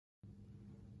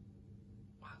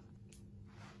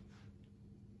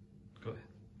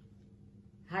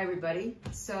Hi, everybody.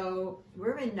 So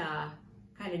we're in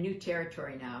kind of new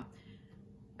territory now.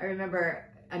 I remember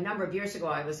a number of years ago,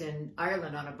 I was in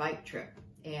Ireland on a bike trip,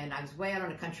 and I was way out on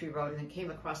a country road and then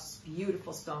came across this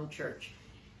beautiful stone church.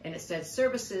 And it said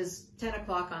services 10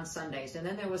 o'clock on Sundays. And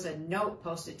then there was a note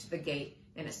posted to the gate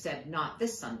and it said, not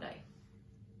this Sunday.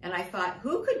 And I thought,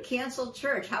 who could cancel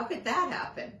church? How could that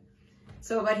happen?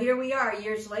 But here we are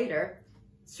years later.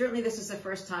 Certainly this is the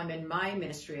first time in my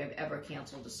ministry I've ever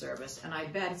canceled a service, and I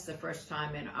bet it's the first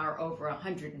time in our over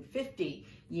 150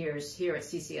 years here at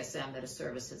CCSM that a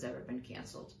service has ever been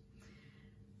canceled.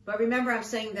 But remember, I'm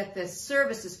saying that the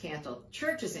service is canceled.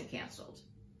 Church isn't canceled,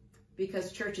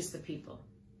 because church is the people.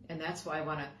 And that's why I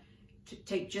want to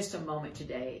take just a moment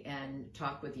today and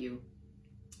talk with you.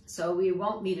 So we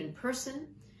won't meet in person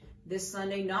this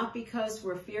Sunday, not because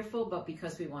we're fearful, but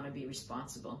because we want to be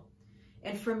responsible.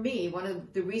 And for me, one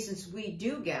of the reasons we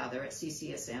do gather at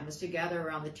CCSM is to gather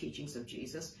around the teachings of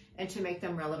Jesus and to make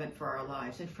them relevant for our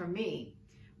lives. And for me,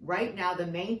 right now, the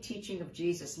main teaching of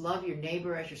Jesus, love your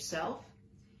neighbor as yourself,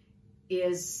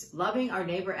 is loving our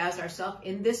neighbor as ourselves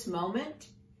in this moment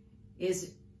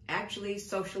is actually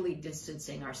socially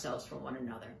distancing ourselves from one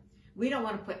another. We don't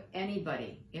want to put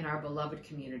anybody in our beloved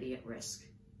community at risk.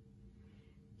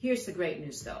 Here's the great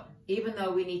news, though. Even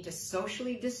though we need to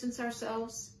socially distance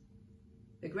ourselves,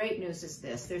 the great news is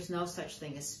this: there's no such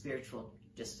thing as spiritual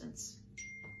distance.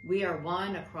 We are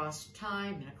one across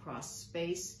time and across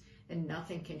space, and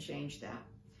nothing can change that.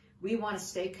 We want to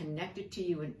stay connected to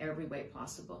you in every way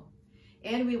possible.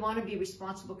 And we want to be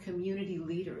responsible community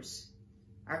leaders.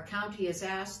 Our county has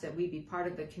asked that we be part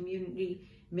of the community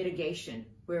mitigation,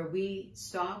 where we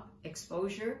stop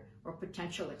exposure or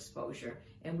potential exposure,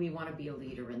 and we want to be a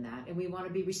leader in that. And we want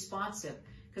to be responsive,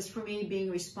 because for me,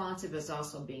 being responsive is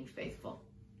also being faithful.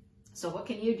 So what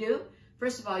can you do?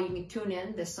 First of all, you can tune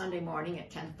in this Sunday morning at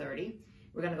 10:30.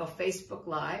 We're going to go Facebook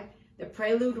Live. The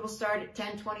prelude will start at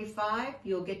 10:25.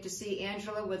 You'll get to see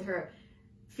Angela with her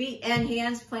feet and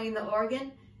hands playing the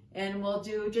organ. And we'll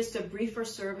do just a briefer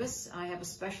service. I have a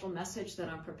special message that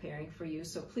I'm preparing for you.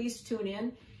 So please tune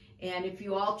in. And if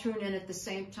you all tune in at the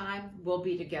same time, we'll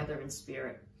be together in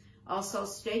spirit. Also,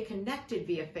 stay connected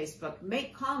via Facebook.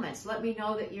 Make comments. Let me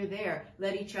know that you're there.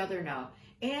 Let each other know.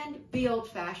 And be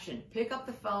old-fashioned. Pick up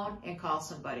the phone and call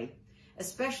somebody,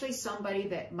 especially somebody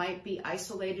that might be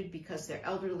isolated because they're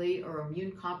elderly or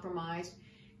immune compromised.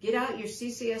 Get out your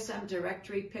CCSM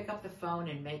directory, pick up the phone,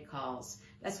 and make calls.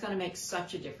 That's going to make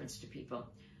such a difference to people.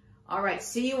 All right,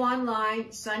 see you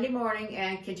online Sunday morning,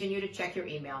 and continue to check your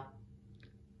email.